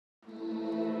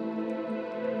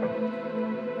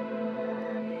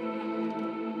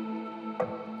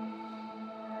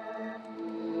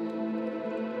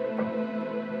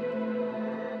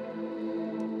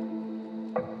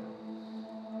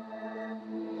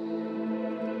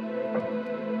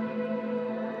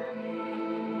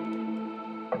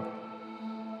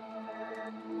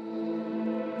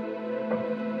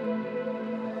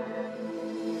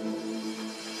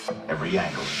Every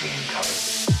angle's being covered.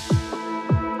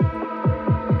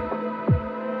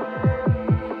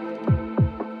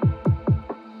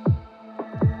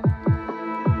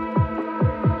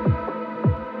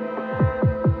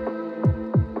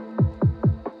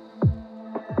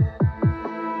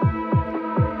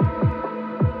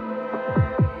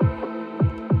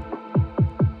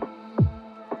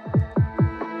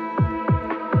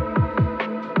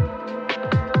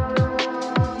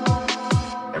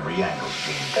 Every angle's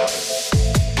being covered.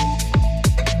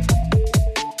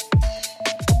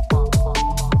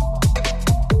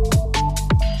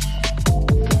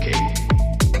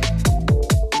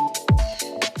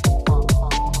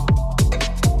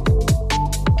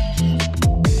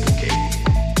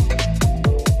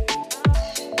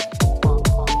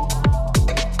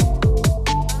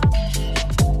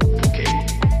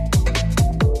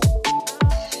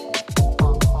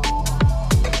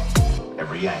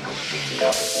 Every angle's being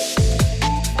covered.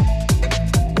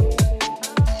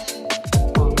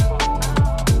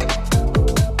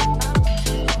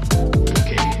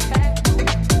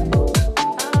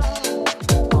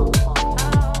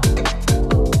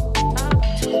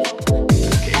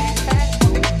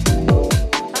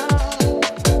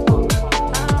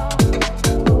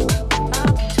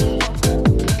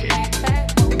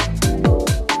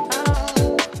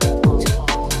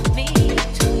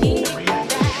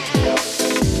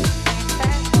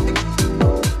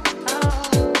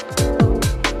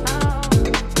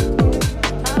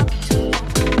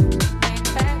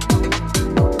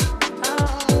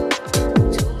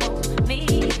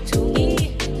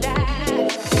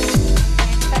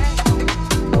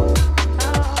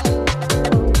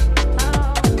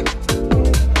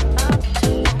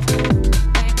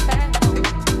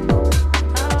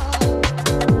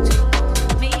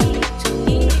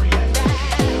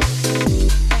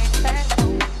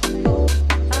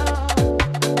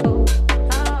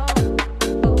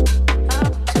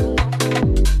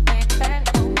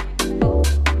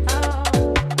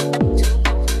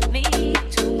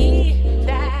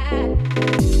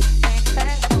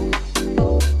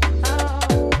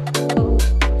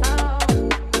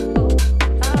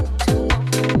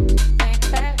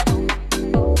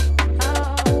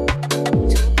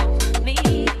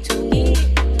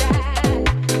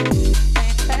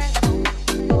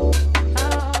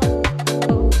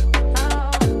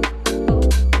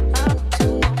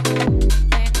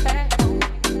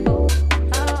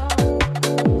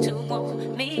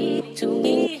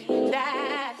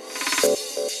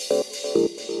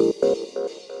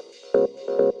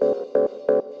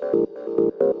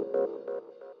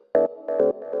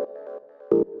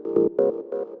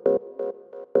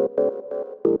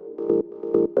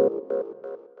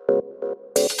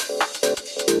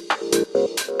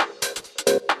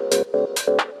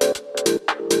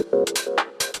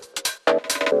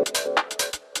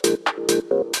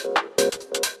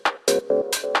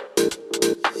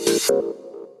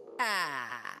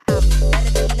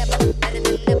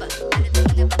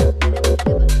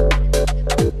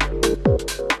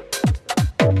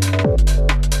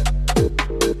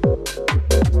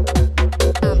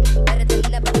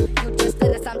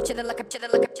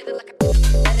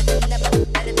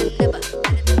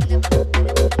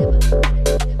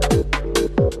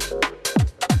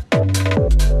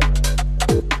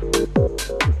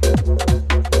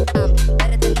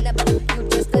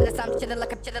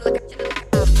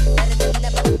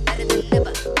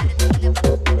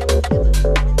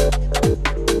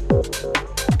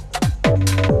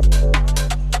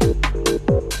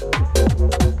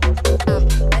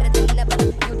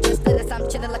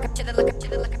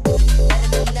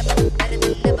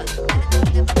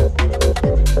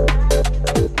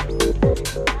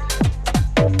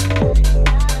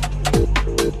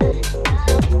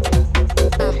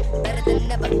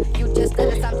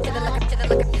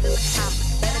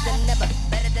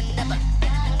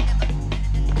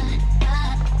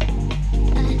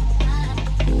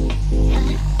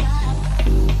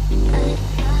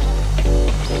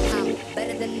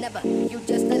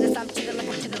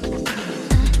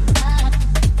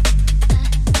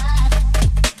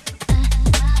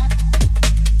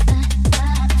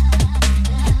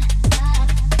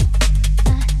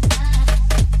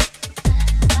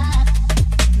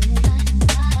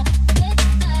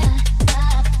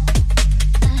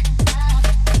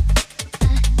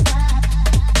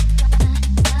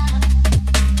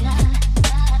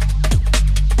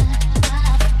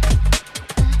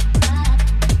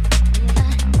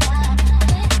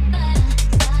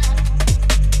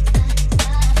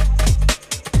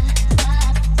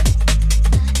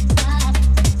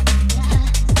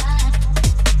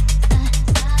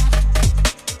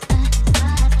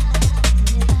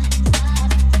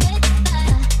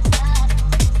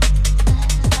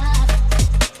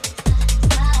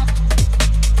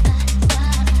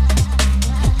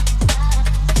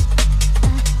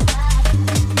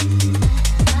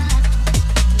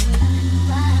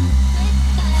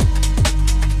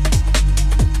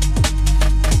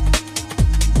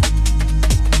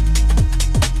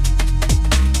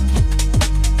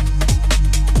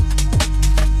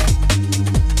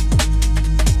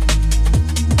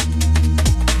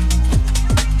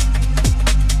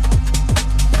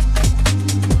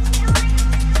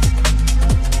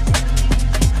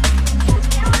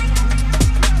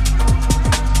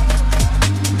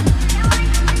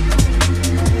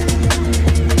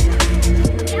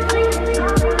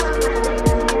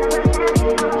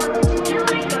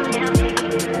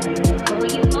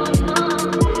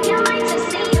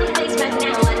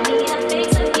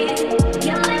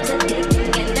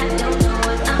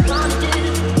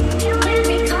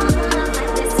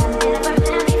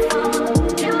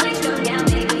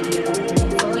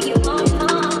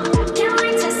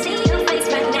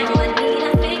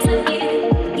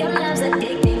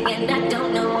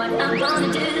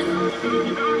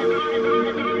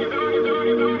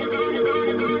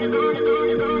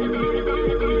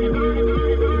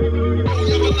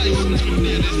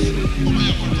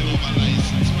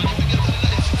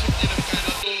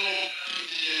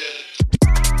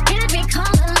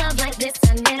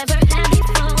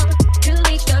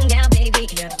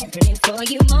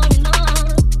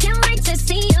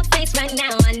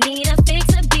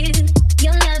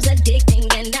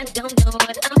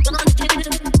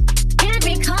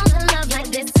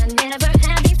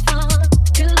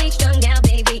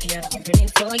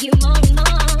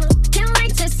 Can't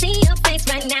wait to see your face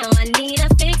right now. I need a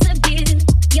fix of you.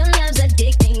 Your love's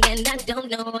addicting and I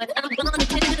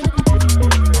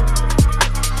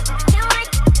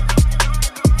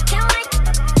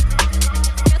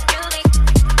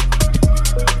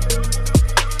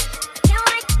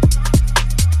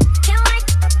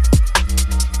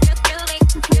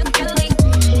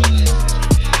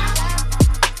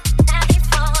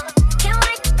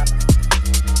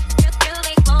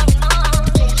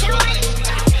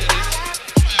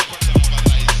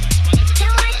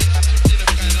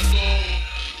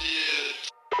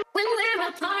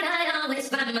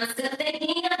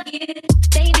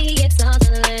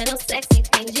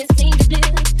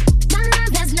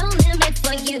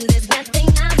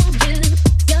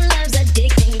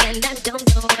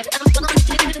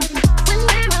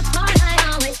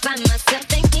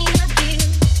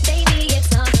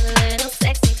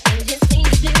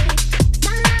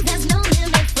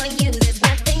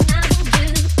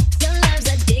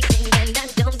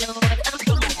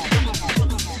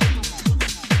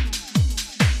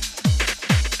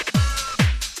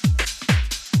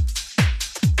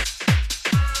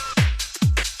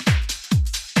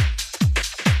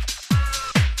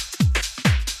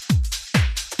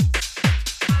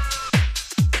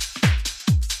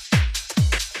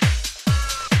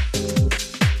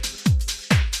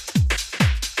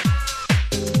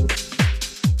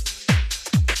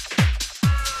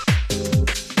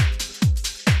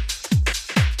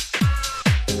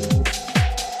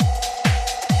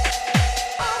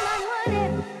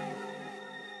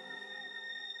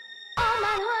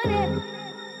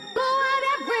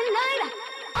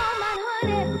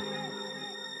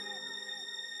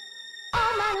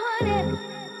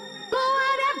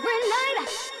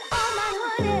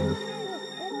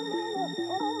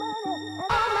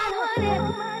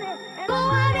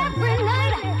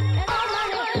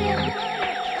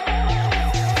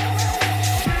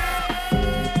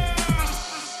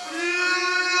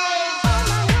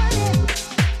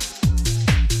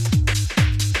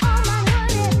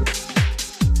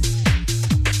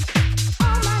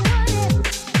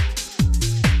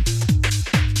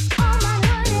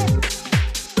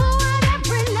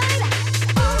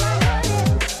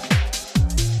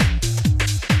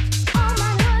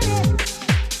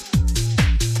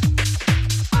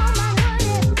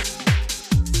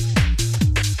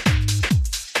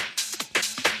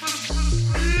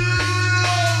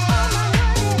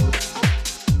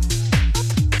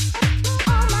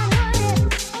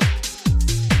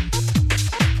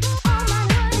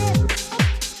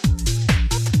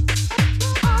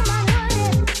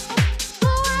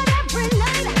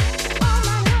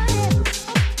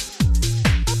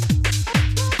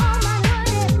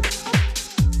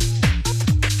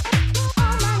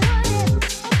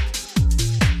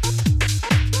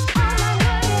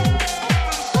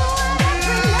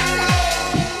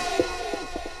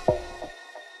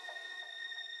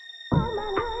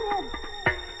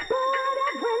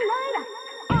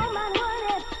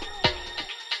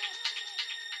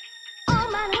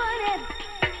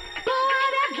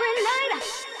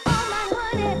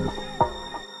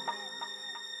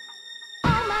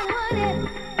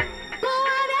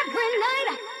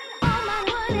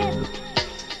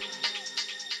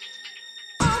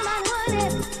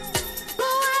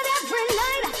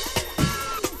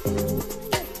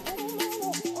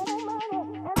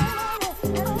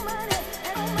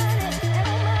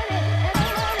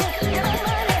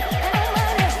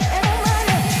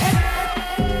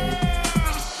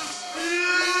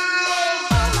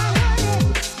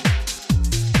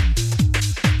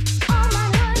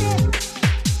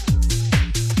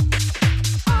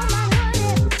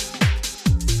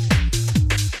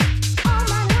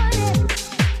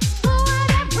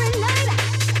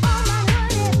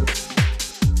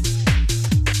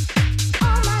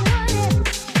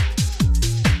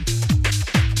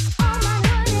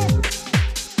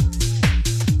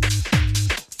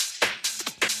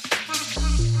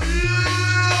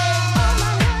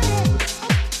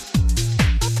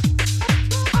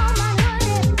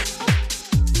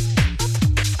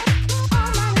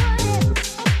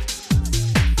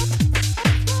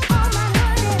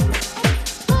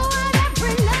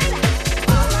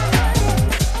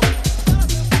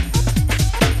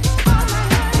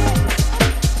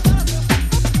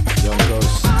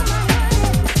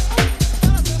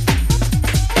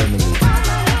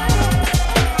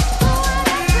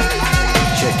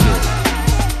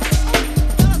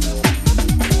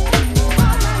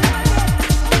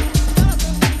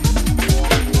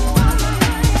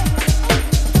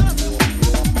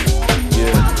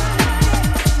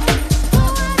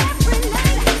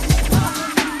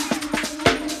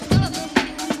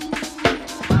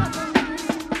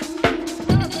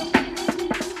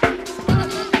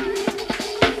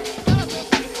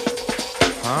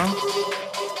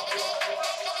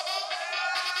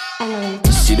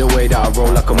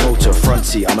roll like a motor. Front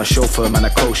seat, I'm a chauffeur, man, a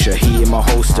kosher. Heat in my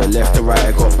holster, left to right,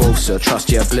 I got both, sir.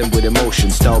 Trust, yeah, blend with emotion.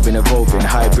 Style been evolving,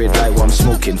 hybrid like what I'm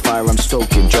smoking. Fire, I'm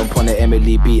stoking. Jump on the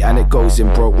Emily beat and it goes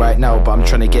in. Broke right now, but I'm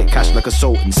trying to get cash like a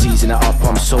sultan. Season it up,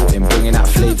 I'm salting, bringing that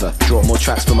flavour. Drop more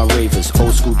tracks for my ravers.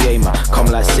 Old school gamer, come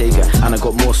like Sega. And I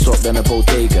got more stock than a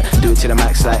bodega. Do it to the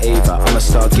max like Ava. I'm a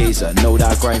stargazer, know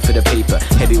that I grind for the paper.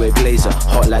 Heavyweight blazer,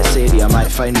 hot like Sadie. I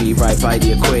might find me right by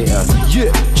the equator.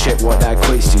 Yeah, check what that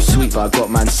equates to. Sweet, but I got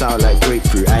man sour like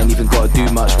grapefruit. I ain't even gotta do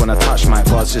much when I touch my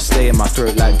bars. Just stay in my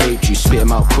throat like vape juice. Spit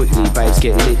them out quickly, vibes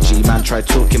get lit, G. Man try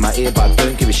talk in my ear, but I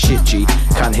don't give a shit, G.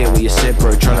 Can't hear what you said,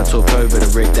 bro. Tryna talk over the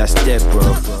rig, that's dead,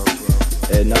 bro.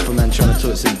 Enough of man trying to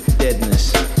talk some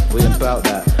deadness. We ain't about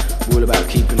that. We're all about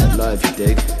keeping it live, you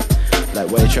dig? Like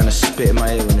why you trying to spit in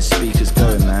my ear when the speaker's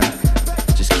going, man?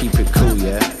 Just keep it cool,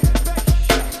 yeah?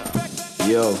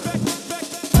 Yo.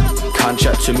 Can't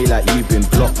chat to me like you've been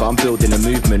blocked, but I'm building a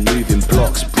movement, moving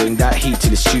blocks. Bring that heat to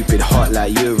the stupid heart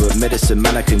like Europe. Medicine,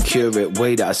 man, I can cure it.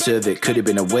 Way that I serve it. Could've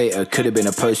been a waiter, could've been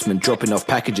a postman. Dropping off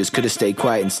packages, could've stayed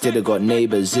quiet. Instead I got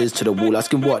neighbours, ears to the wall,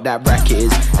 asking what that racket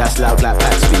is. That's loud like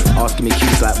Paxby. Asking me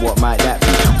cues like what might that be?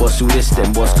 What's all this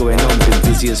then? What's going on? Been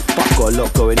busy as fuck, got a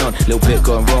lot going on. Little bit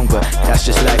going wrong, but that's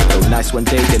just life though. Nice one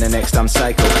day, then the next I'm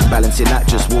psycho. Balancing that,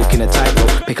 just walking a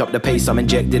tightrope. Pick up the pace, I'm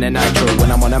injecting a nitro.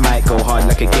 When I'm on a mic, go hard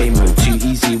like a game mode. Too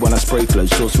easy when I spray flow.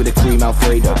 Sauce with a cream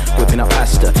Alfredo. Whipping up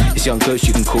pasta. It's young ghost,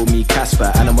 you can call me Casper.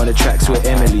 And I'm on the tracks with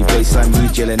Emily. Baseline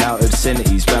mood yelling out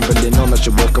obscenities. Rambling on, I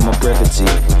should work on my brevity.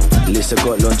 List I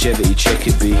got longevity, check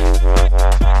it B.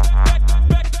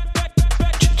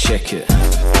 Check it.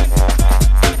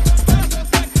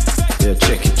 Yeah,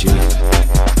 check it G.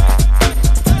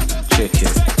 Check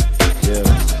it. Yeah.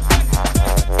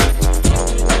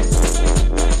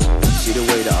 See the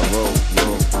way that I roll.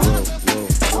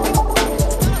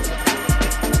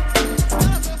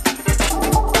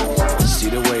 See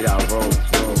the way that I roll.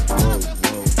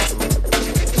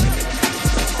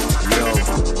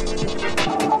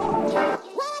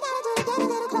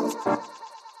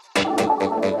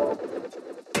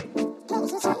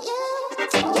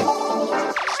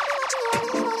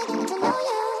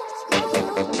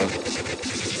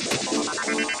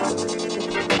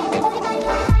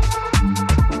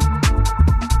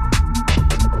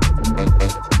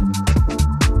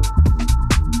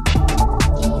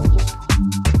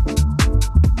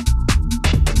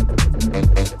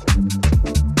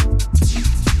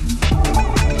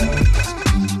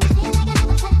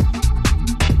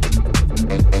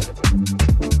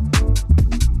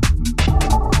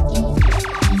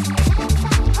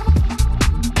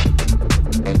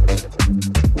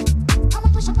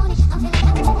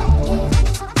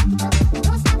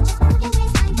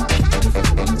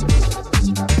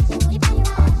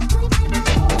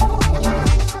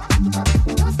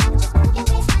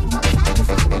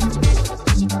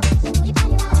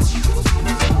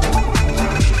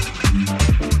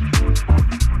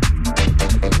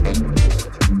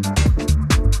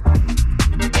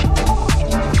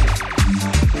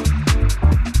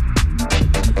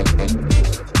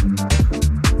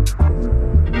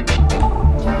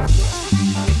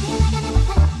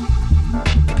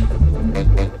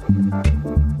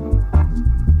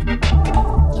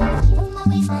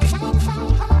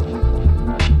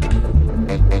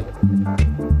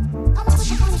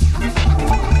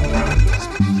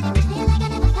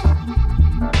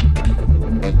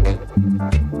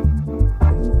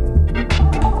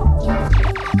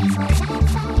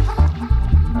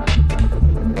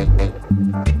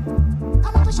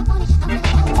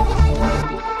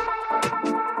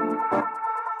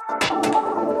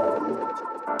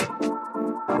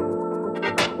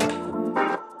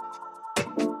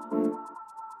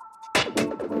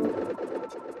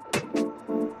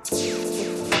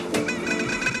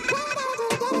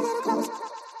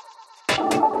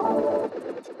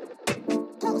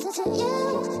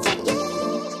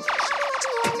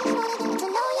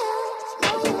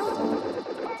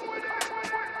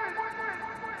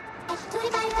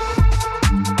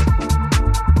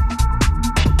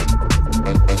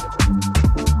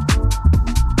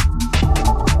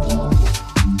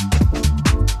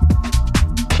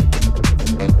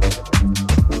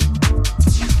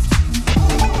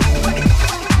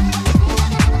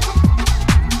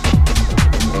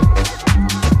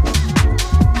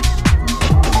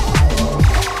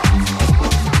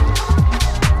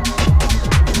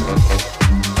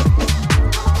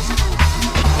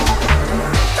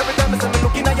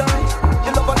 Looking at your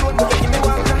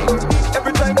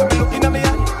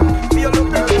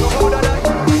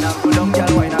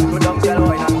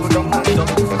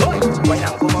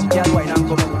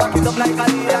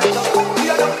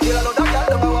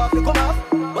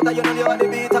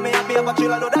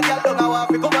chill, I know that girl don't know how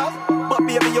to come off. But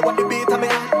baby, you want the beat of me.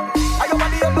 Are your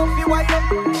body you love you wind up?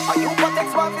 Are you for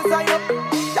text one to sign up?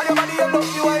 Girl, your body you love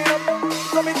you wind up.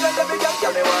 So me tell every girl,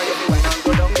 girl, me want you to wine and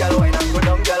go down, girl, wine and go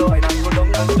down, girl, wine and go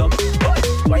down non-stop.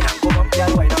 Wine and come up,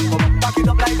 girl, wine and come up. Back it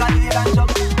up like a heel and chop.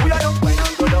 We are done. Wine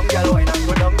and go down, girl, wine and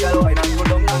go down, girl, wine and go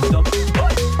down non-stop.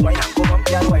 Wine and come up,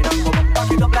 girl, wine and come up.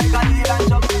 Back it up like a heel and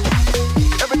chop.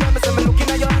 Every time I say me looking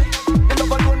at your eye, the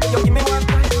love alone that you give me one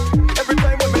time. Every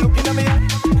time when me looking at me eye,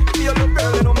 be your love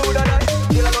girl, you know me woulda die.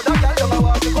 Till I know that girl don't know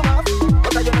how to come off,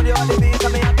 but I you know you want the beat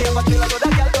of me and never till I know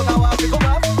that girl don't know how to come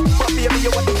off. But baby,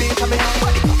 you want the beat of me and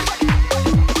body.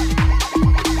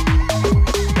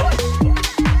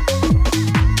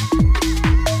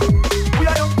 We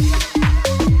are done.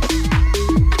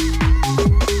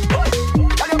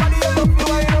 Girl, your body you love you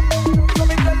wind up. So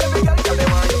me tell every girl, girl, me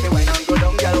want you to wine and go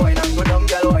down, girl, wine and go down,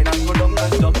 girl, wine and go down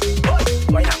non-stop.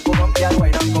 Wine and come up, girl,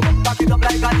 wine and come up. Back it up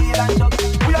like a heel and chop.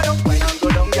 We are done. Wine and go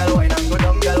down, girl, wine and go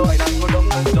down, girl, wine and go down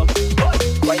non-stop.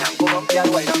 Wine and come up, girl,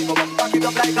 wine and come up. Back it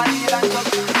up like a heel and chop.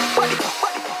 Body,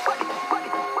 body, body, body,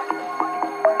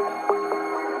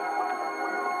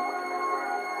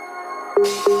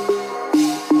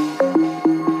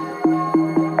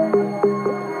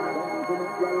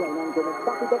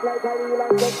 back it up like a heel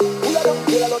and chop. We are done.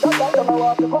 Chill a load of girl don't know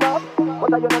how to come up.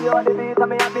 But you know you want the beat of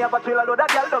me and me have a chill a load of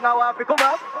girl don't know how to come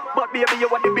up. But baby, you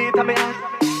want the beat of me.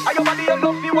 Are your body you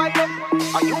love you wind up?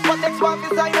 Are you for text one to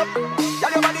sign up?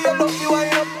 Girl, your body you love you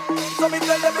wind up. So me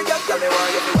tell every girl, girl, me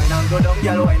want you to wine and go down,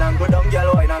 girl, wine and go down,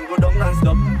 girl, wine and go down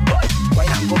non-stop.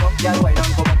 Wine and come up, girl, wine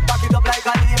and come up. Back it up like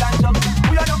a heel and chop.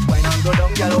 We are done. Wine and go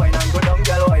down, girl, wine and go down,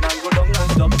 girl, wine and go down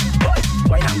non-stop.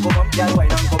 Wine and come up, girl, wine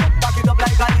and come up. Back it up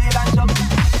like a heel and chop.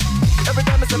 Every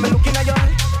time I say me looking at your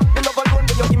eye, the love alone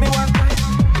that you give me one time.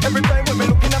 Every time when me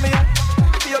looking at me eye,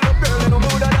 be your love girl, you know me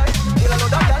woulda die. Till I know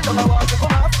that girl don't know how to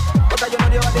come off, but I you know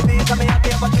you want the beat of me and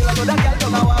never till I know that girl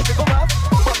don't know how to come off.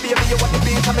 But baby, you want the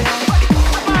beat of me and body.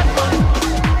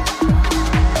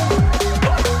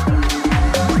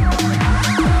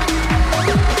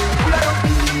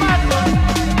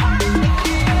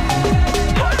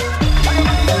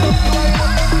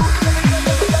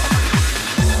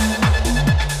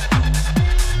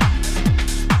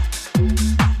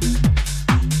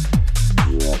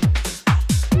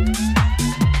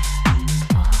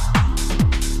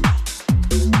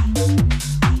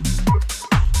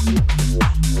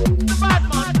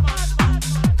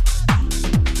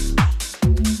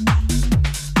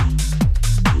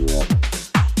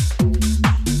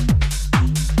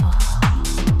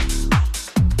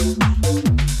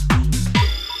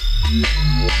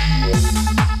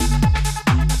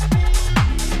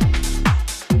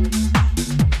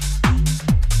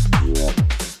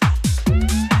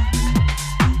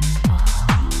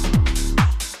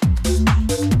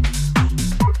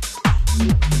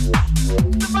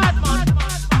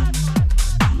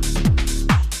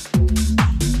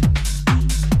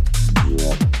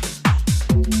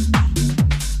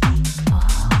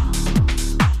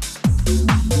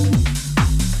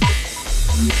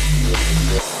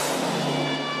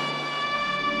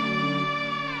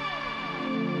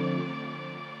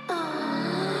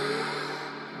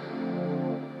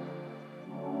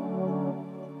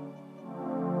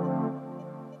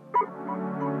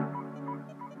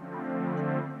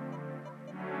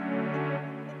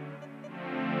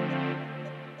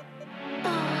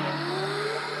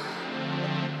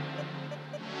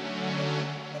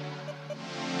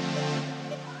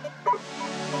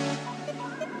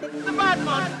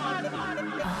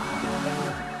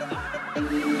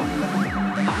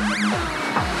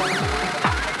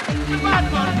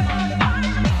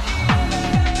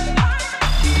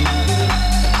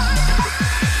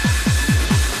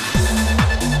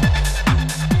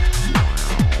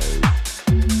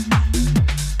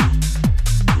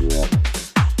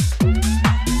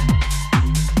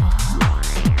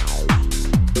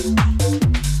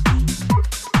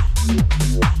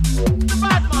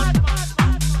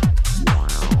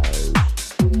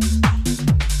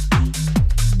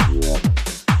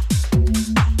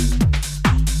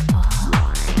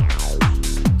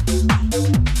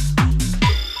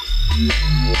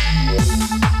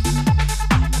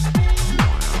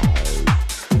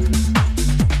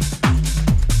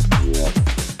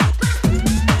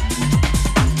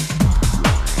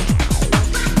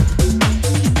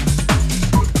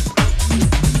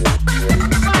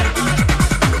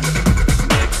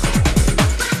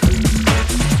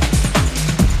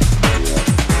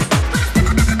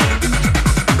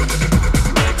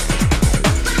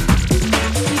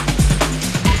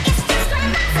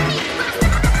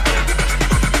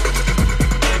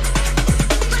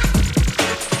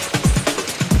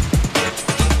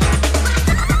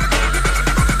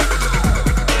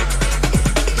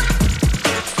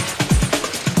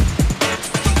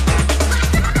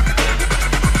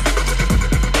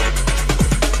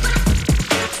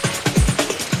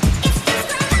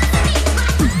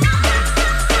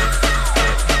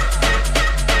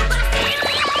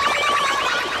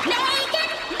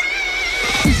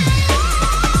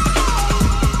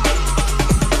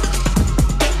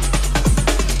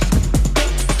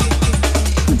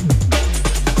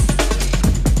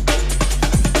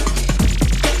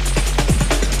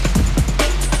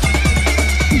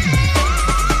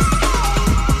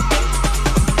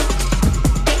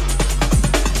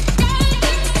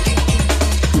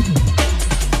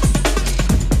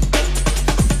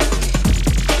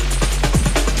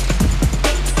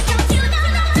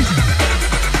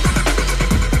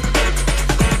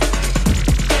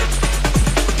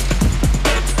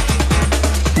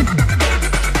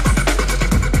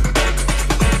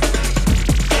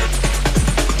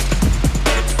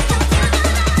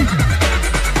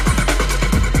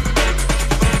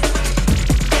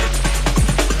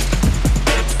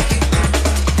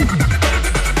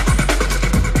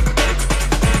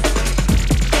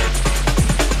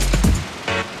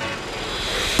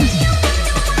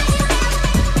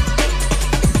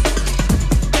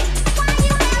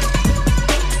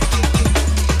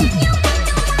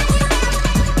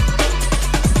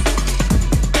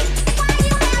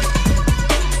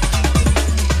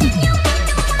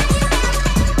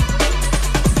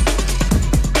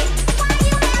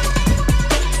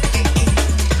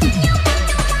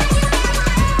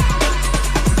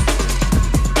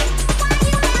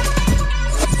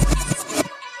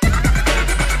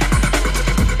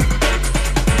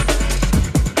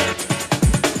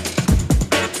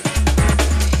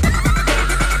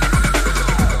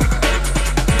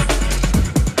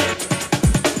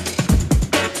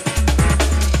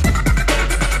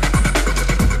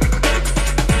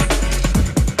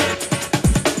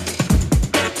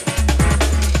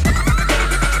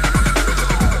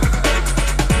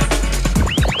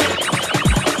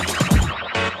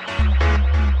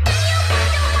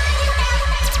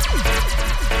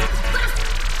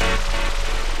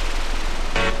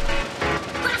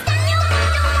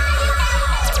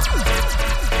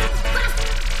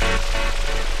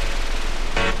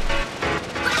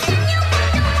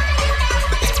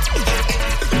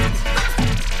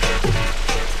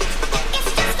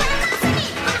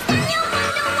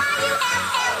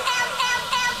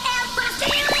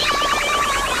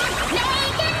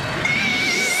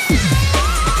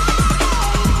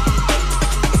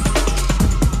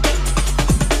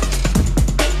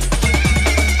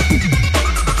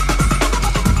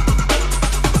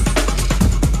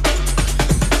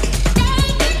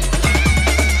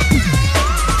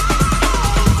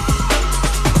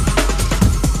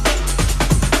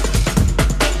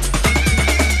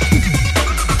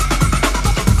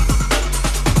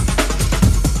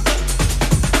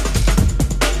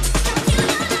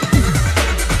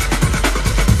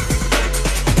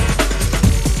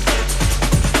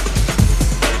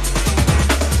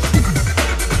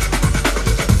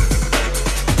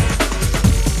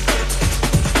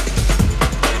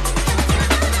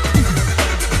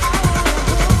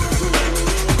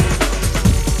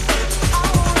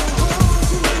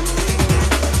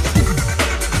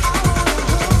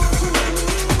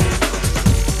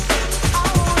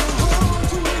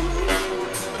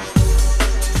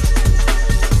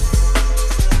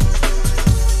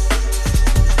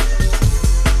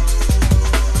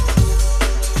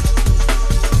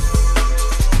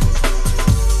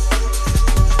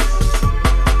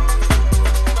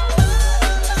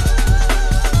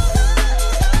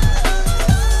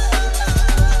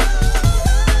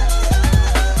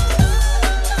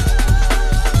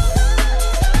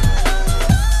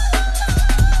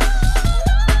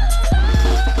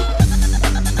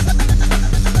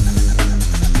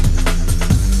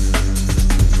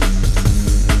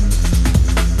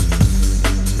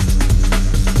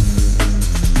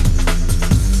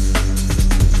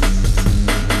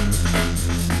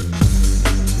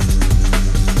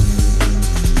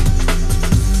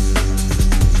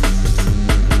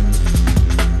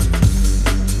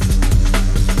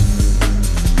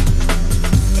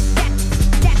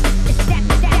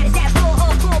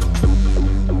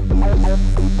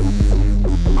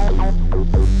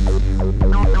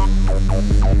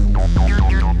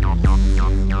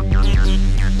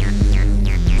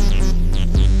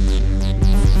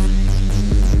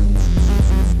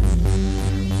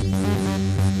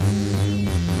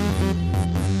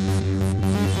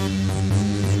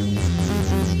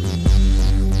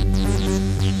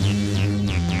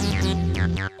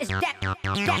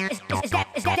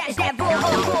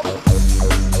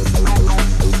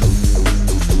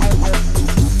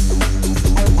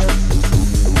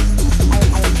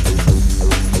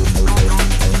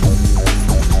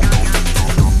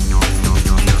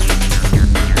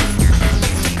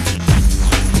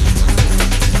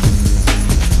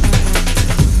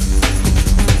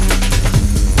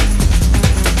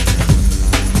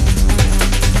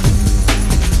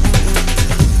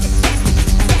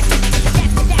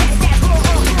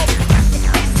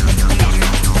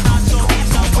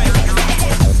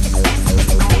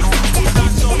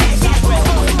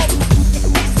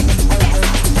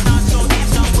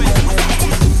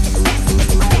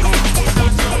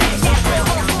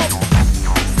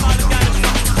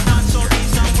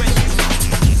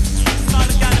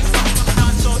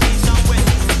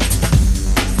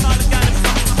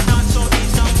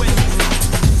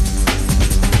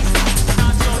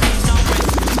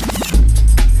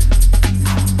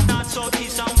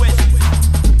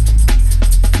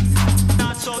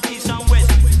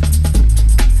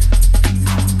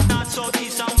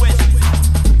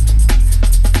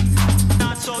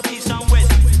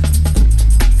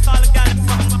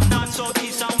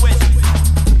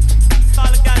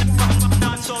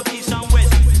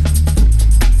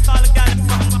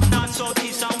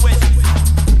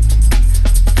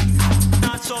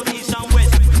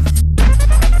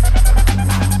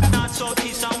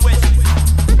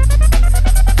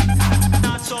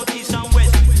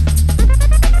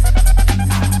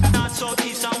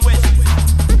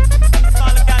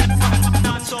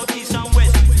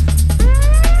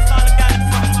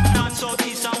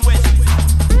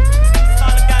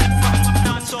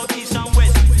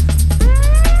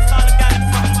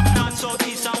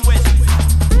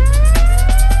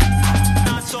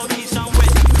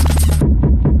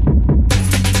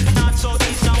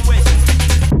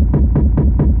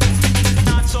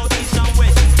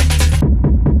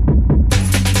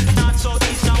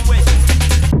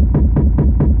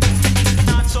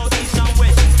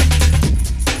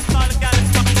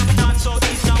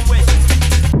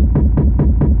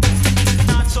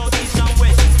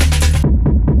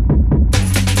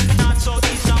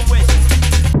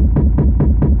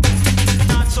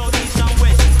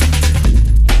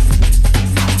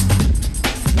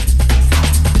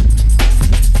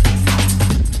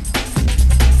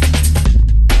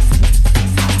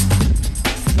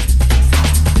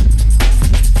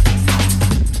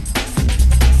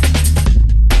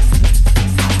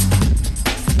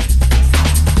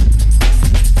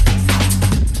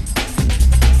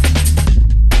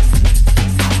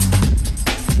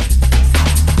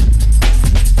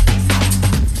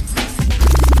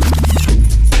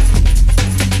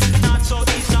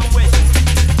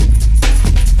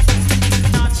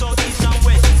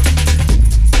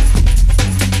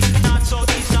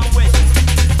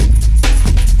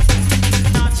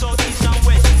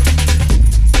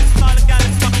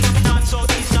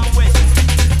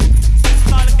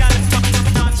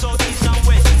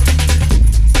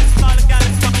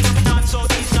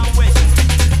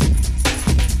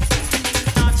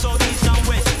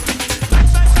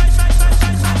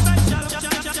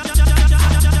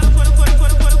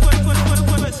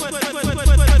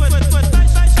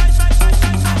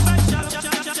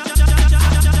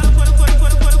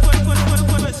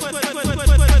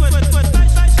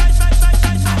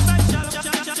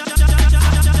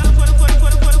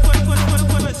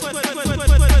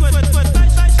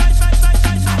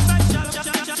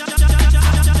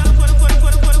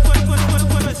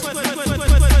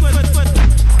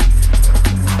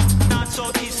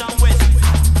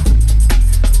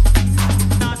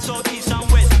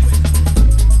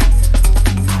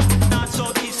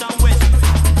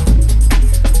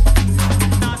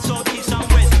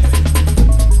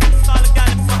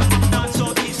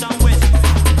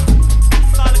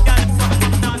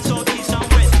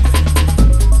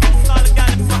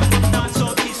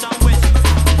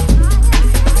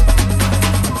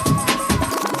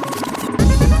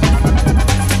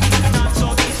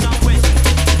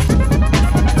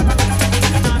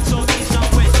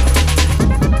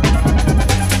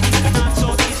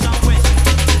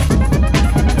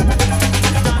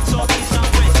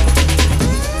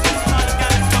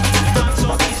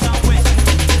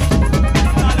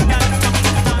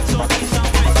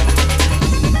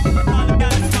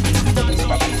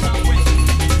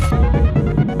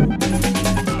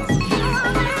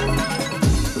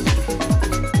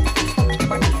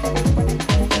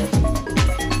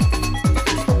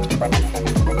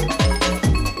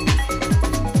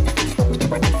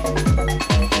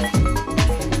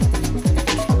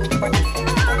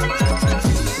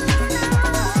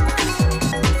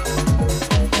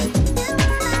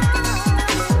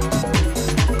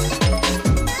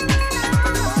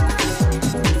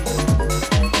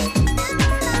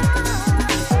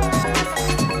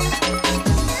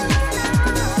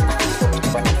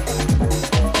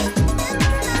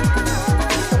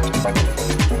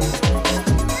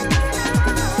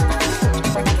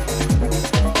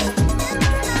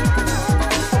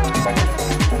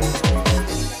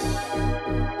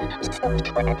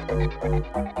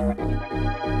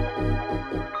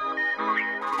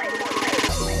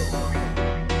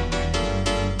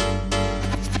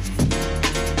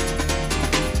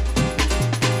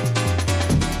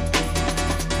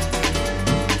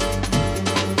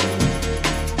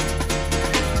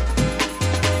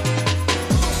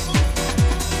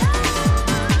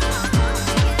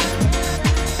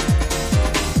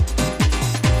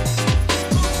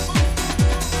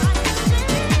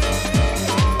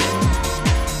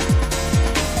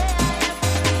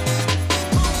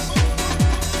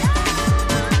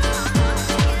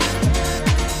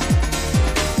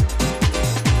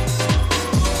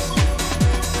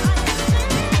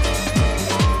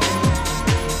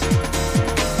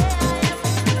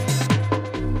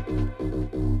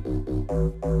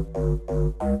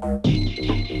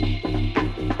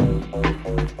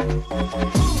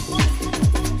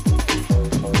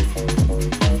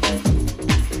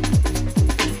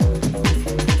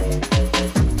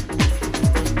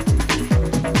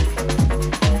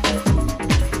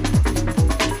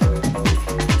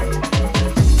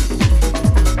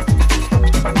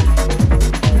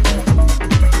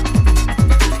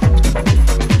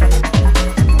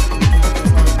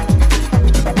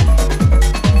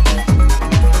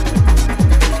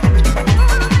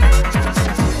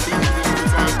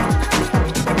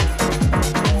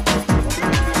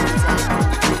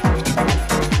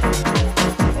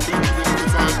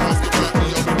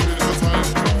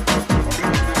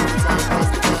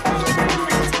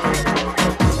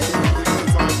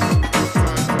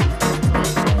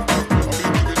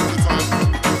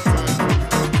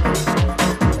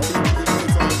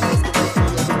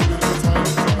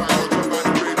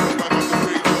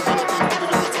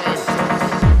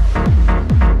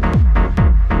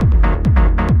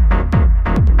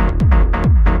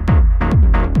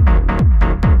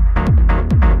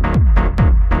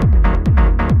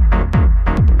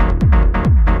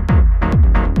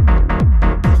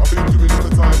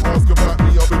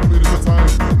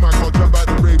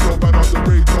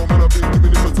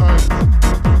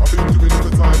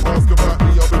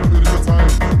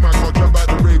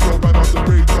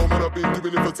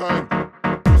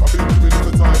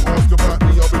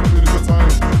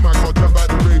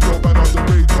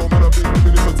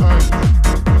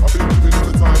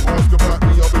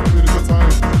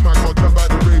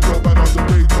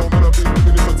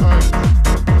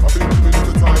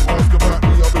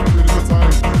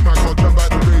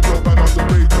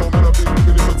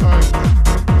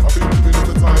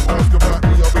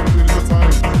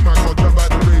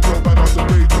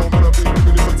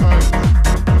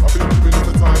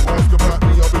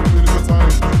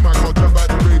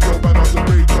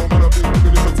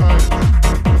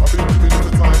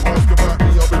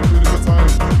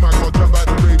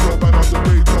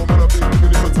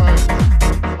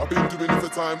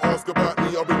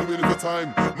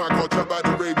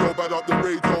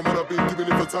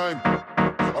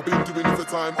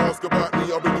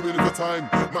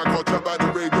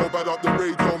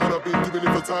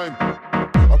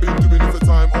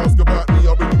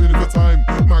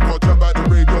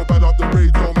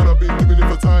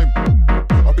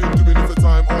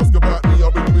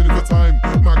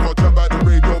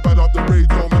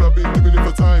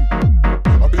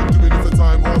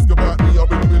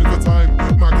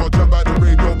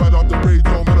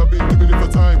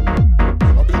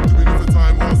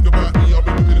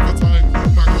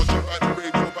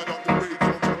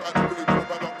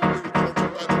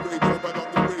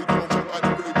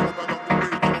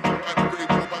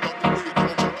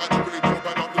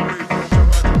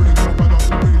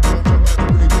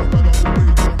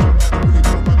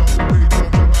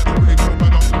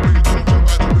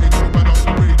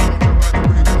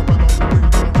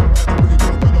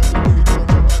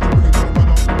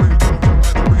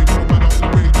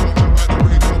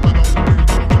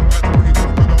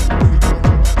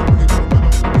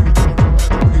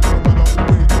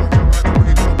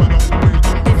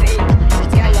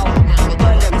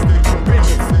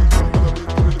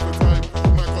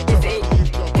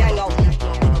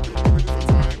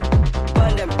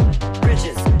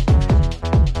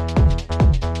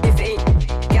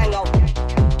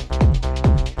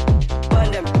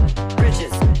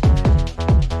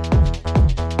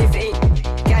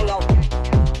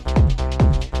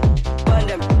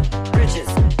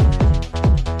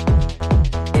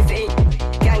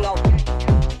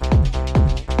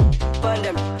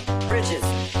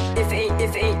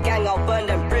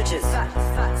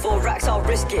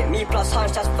 it. Me plus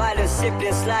hunch, that's violence.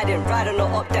 Siblings sliding, riding or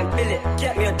up, then bill it.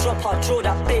 Get me a drop, I'll draw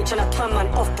that bait. Tryna turn man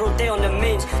off, bro, they on the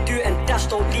mains. Do it and dash,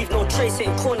 don't leave no trace.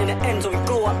 Ain't corn in the ends, or we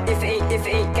go up. If it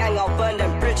ain't gang, I'll burn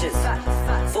them bridges.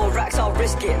 4 racks, I'll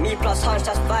risk it. Me plus hunch,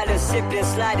 that's violence. Siblings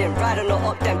sliding, riding or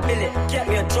up, then bill it. Get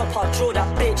me a drop, I'll draw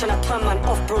that bait. Tryna turn man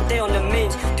off, bro, they on the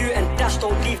mains. Do it and dash,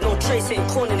 don't leave no trace. Ain't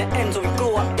corn in the ends, or we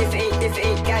go up. If it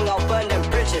ain't gang, I'll burn them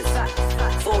bridges.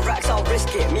 4 racks, I'll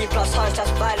risk it. Me plus hunch, that's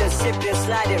violence. Siblings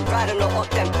sliding, riding or up,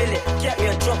 then bill it. Get me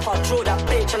a drop, I'll draw that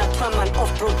bait. Tryna turn man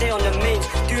off, bro, they on the mains.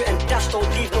 Do it and dash, don't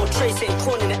leave no trace. Ain't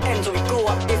corn in the ends, or we go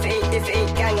up. If it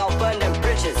ain't gang, I'll burn them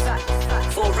bridges.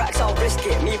 4 racks, I'll risk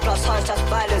it. Me plus hunch, that's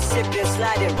violence. Siblings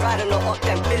sliding, riding or up,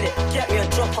 then bill it. Get me a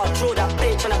drop, I'll draw that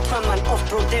bait. Tryna turn man off,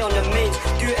 bro, they on the mains.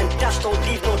 Do it and dash, don't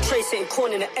leave no trace. Ain't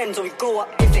corn in the ends, or we go up.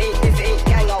 If it ain't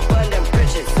gang, I'll burn them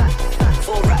bridges.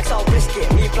 4 racks, I'll risk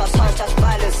it. Me plus hunch, that's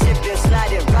violence. Siblings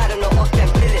sliding, riding or up, then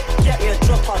bill it. Get me a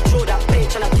drop, I'll draw that bait.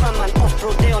 Tryna turn man off,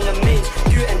 bro, they on the mains.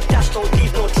 Do it and dash, don't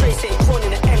leave no trace. Ain't corn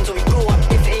in the ends, or we go up.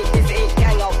 If it ain't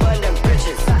gang, I'll burn them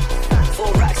bridges.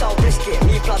 4 racks, I'll risk it.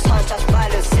 Me plus hunch, that's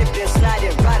violence. Siblings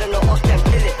sliding, riding or up, then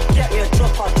bill it. Get me a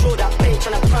drop, I'll draw that bait.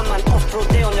 Tryna turn man off, bro,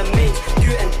 they on the mains.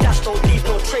 Do it and dash, don't leave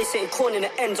no trace. Ain't corn in the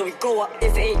ends, or we go up.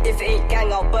 If it ain't gang, I'll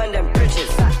burn them bridges.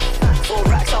 4 racks,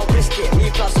 I'll risk it. Me plus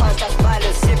hunch, that's violence. Siblings sliding,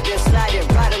 riding or up, then bill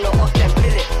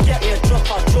it. Get me a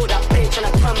drop, I'll draw that bait.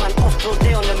 Tryna turn man off, bro,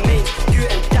 they on the mains. Do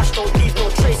it and dash, don't leave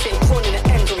no trace. Ain't corn in the ends, or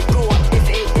we go up.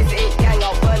 If it ain't gang,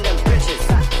 I'll burn them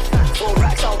bridges. 4 racks,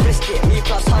 I'll risk it. Me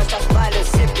plus hunch, that's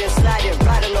violence. Siblings sliding,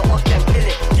 riding or up, then bill it.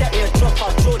 Get me a drop,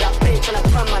 I'll draw that bait. Tryna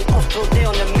turn man off, bro,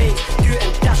 they on the mains. Do it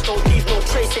and dash, don't leave no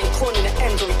trace. Ain't corn in the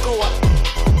ends, or we go up.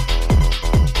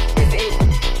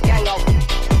 If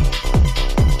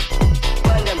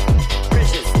it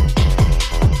ain't gang,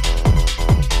 I'll burn them bridges.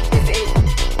 If it ain't gang, I'll burn them bridges. If it ain't gang, I'll burn them bridges. If it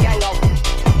ain't gang, I'll burn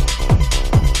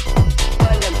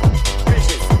them bridges. If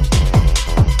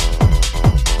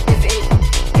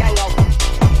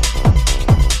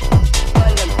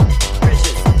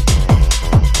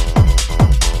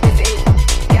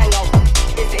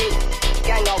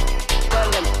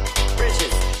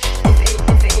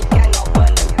it ain't gang, I'll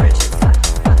burn them bridges.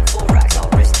 4 racks, I'll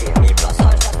risk it. Me plus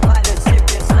hunch, that's violence.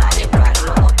 Siblings sliding, riding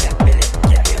or up, then bill it.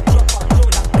 Get me a drop, I'll draw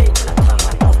that bait. Tryna turn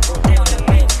man off, bro, they on the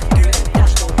mains. Do it and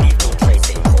dash, don't leave no trace.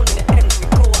 Ain't corn in the ends, we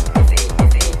go up. If it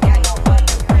ain't gang, I'll burn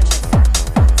them bridges. 4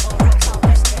 racks, I'll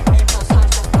risk it. Me plus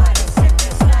hunch, that's violence.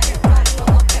 Siblings sliding, riding or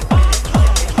up, then bill it.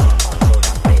 Get me a drop, I'll draw that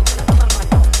bait. Tryna turn man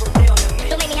off, bro, they on the mains.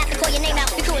 Don't make me have to call your name out.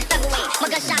 Your crew is featherweight. My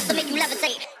gunshots will make you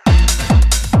levitate.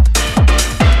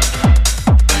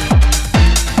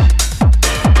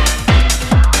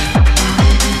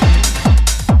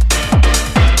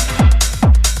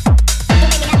 Don't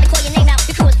make me have to call your name out.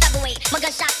 Your crew is featherweight. My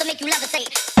gunshots will make you levitate.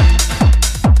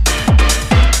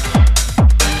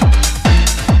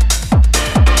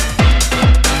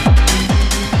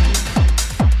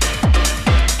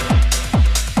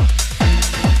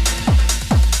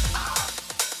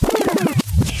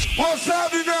 What's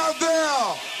happening out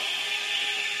there?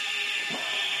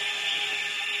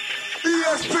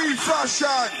 ESP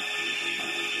Fashion.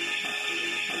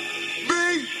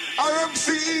 Me, I'm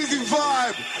MC Easy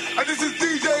Vibe. And this is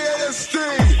DJ LSD.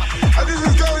 And this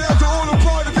is going out to all the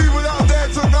party people out there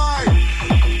tonight.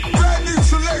 Brand new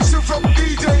selection from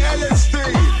DJ LSD.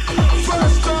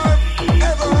 First time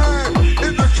ever heard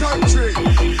in the country.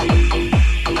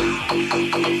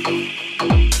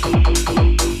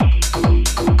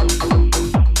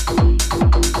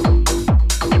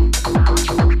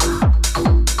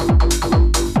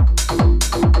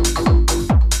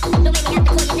 Don't make me have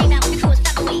to call your name out. Your crew is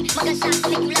featherweight. My gunshots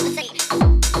will make you levitate.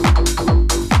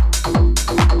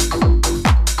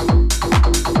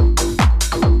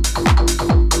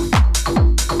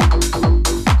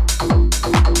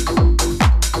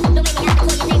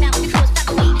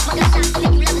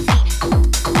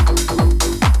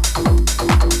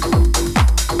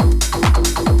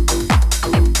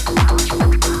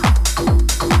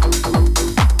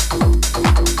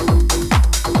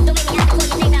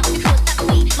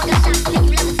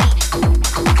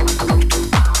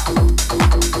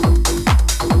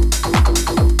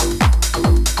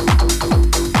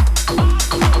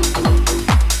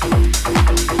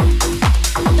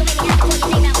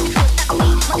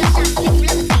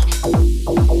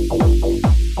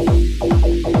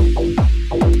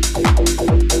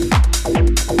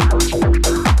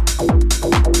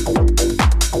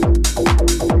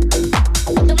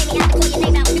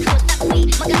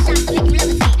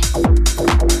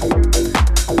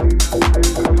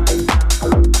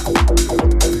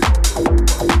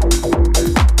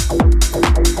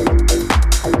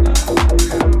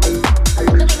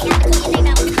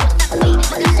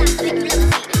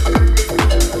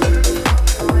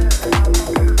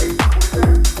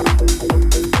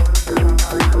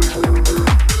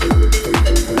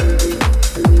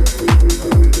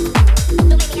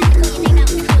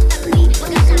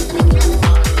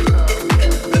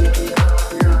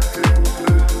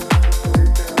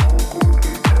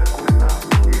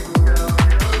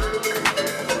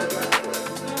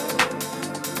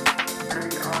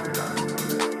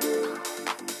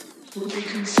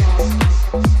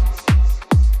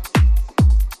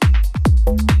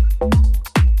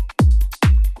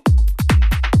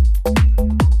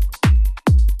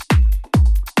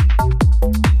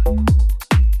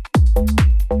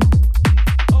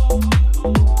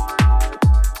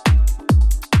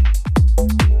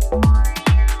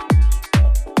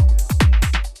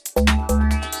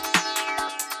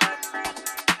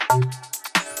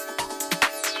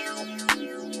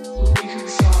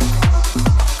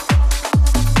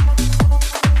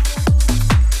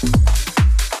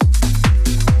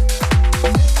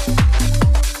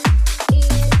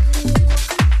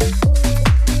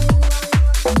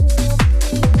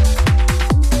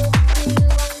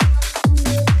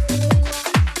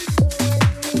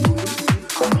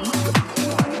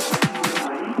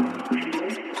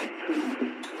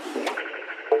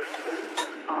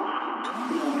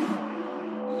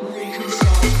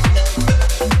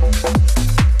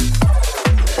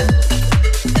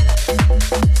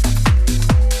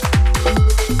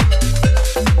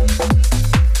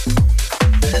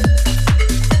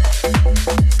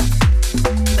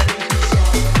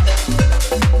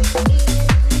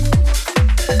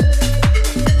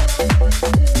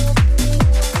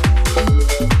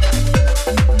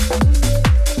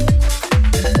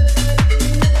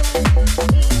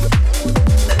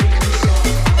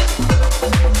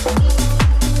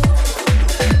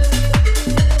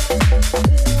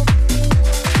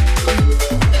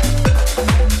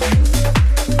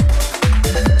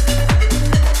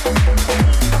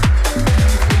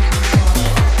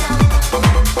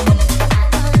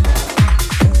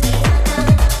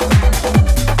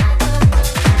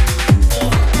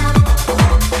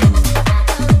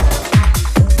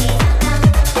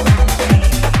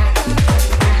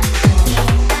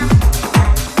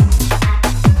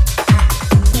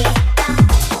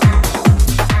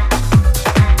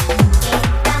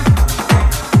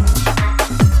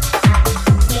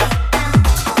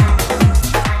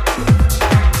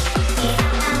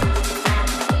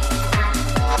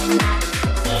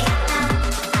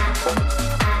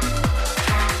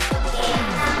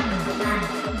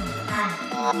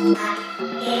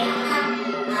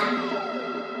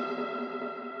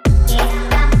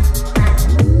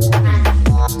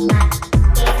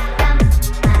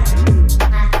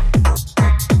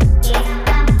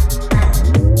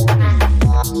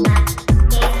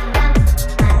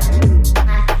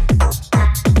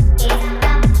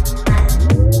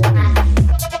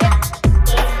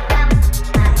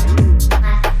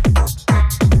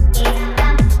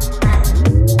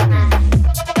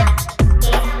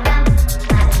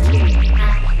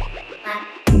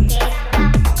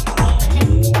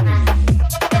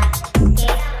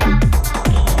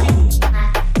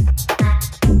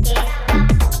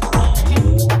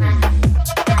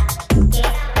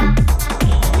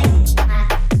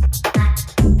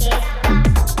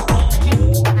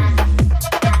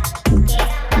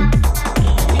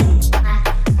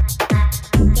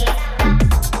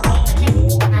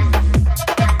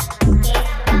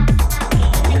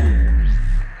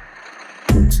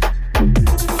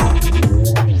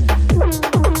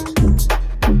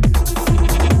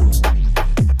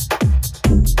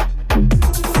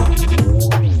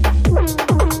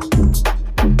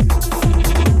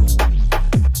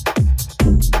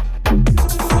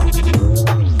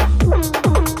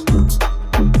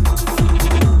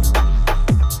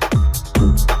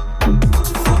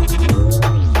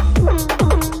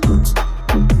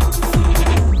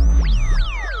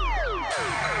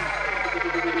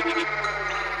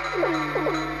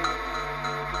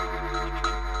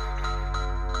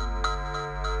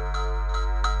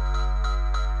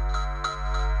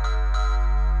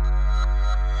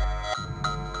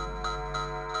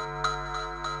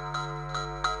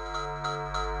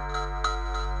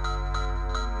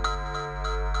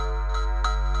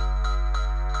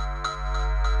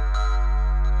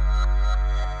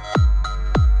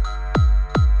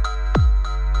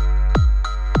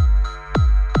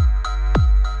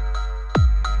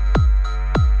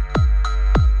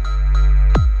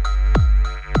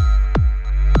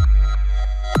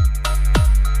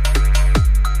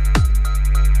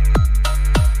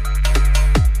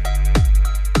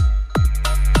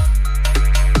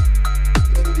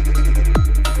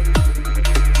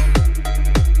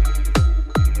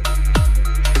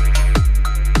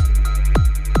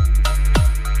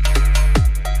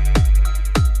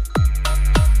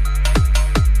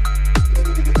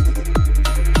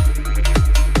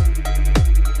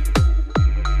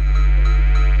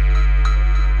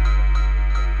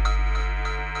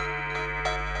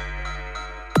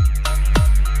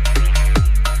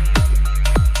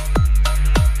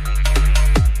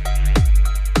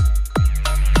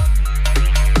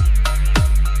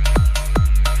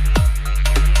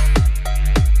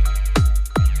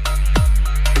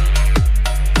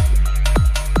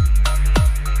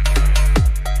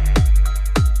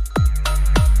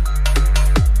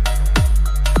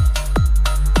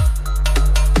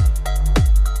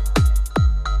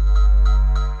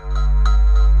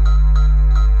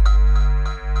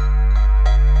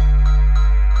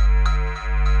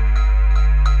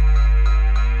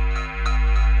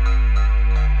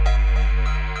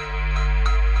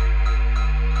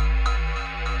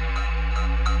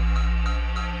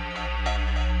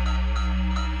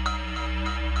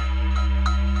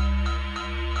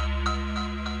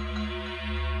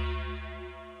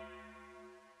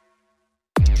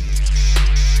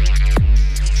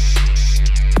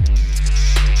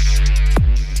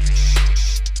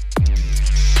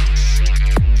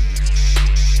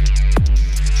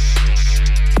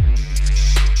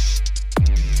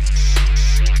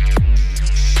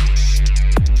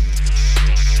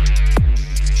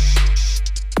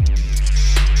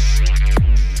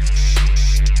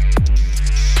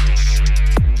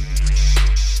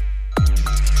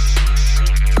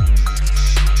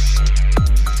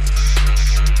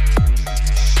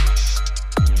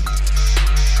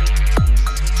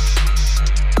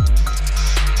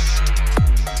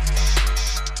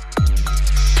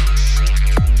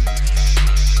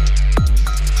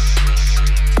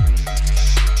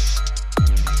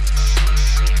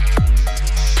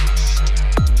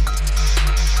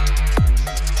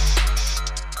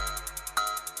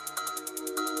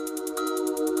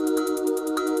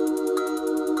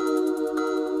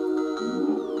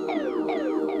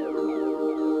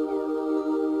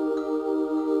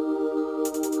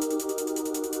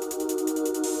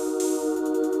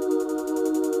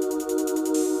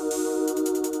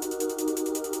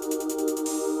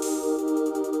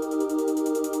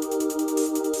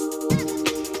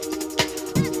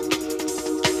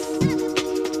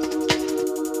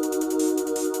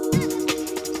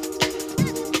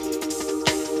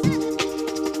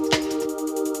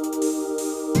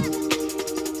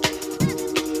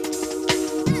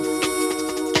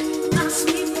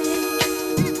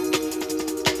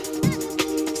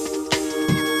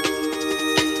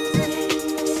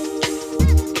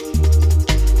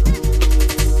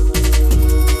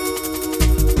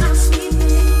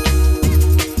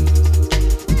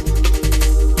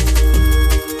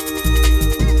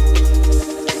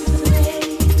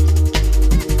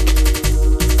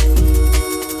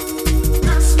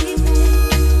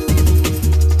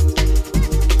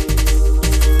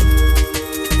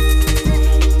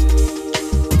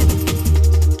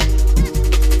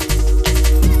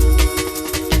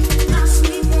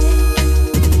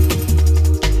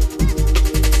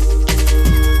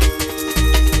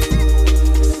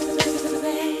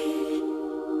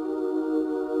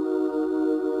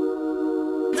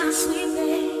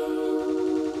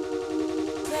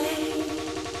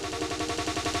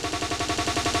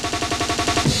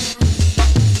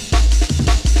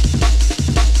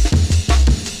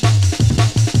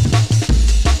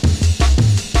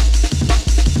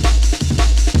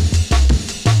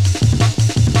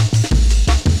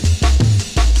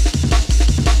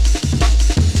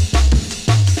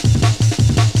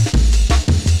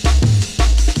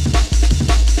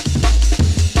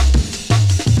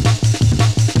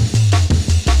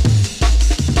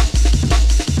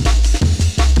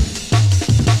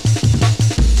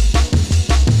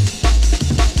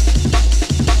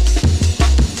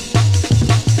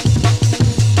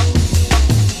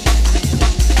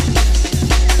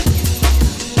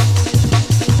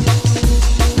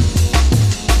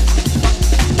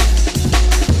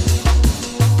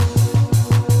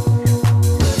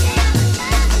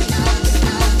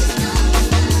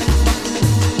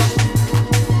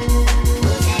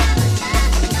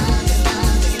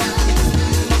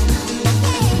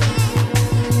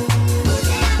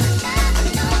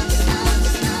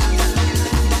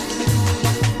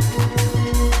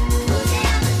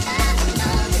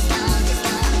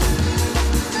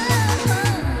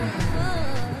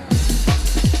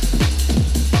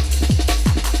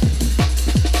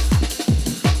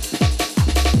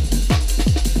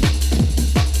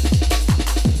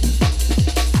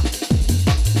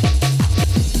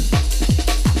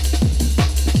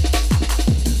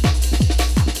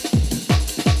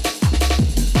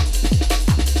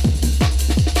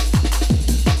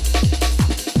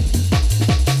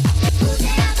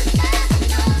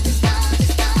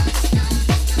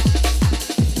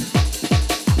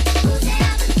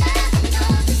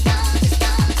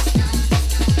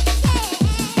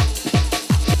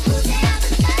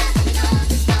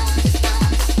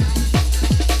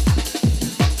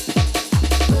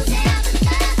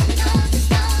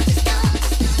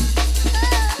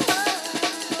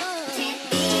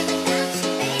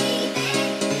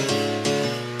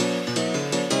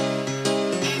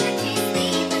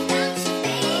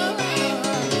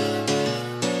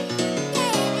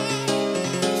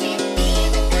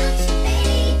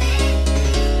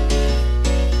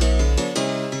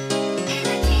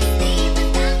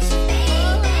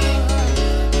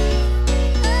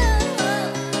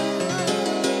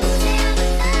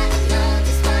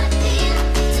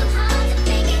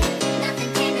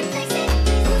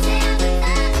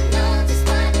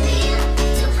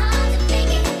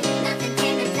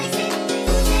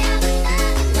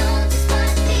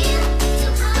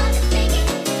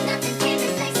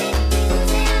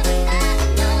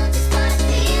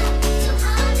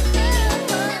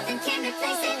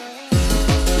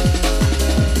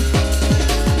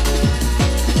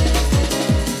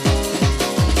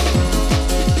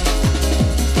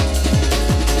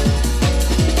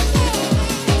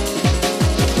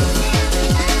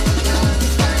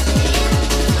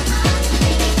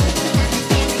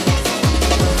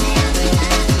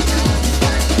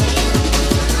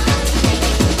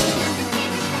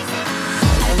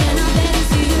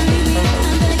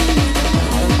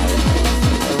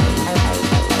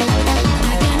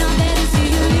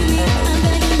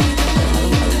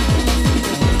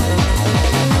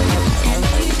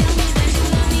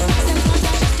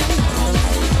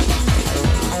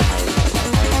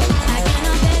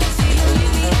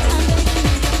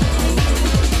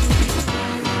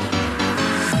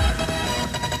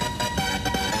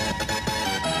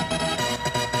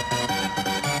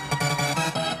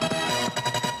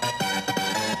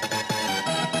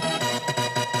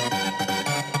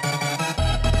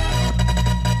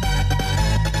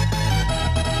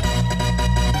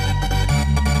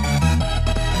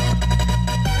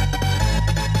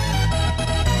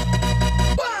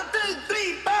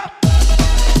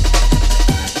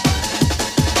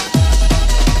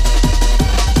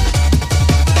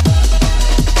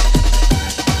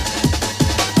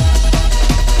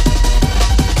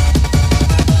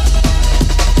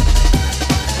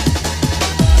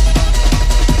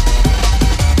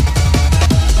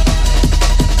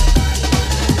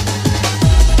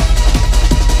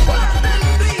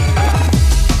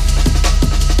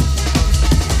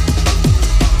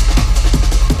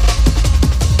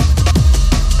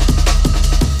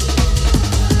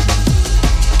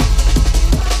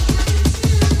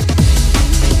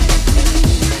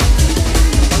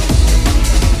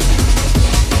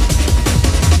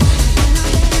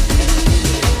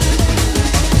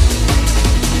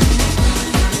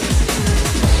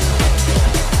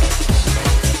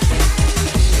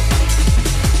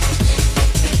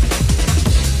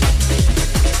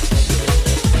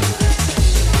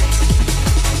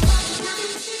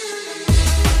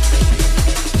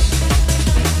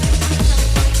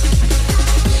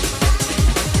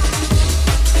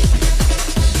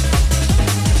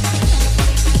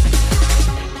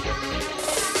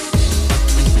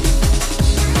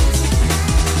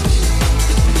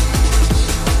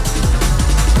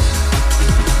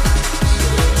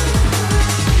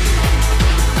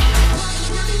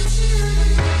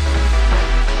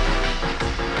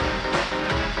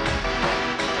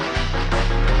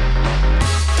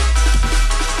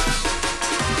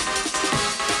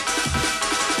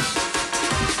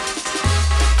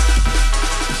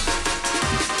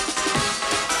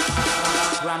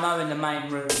 Ramo in the main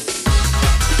room.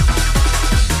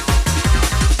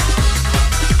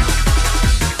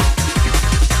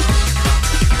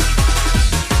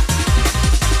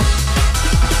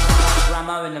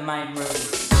 Ramo in the main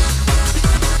room.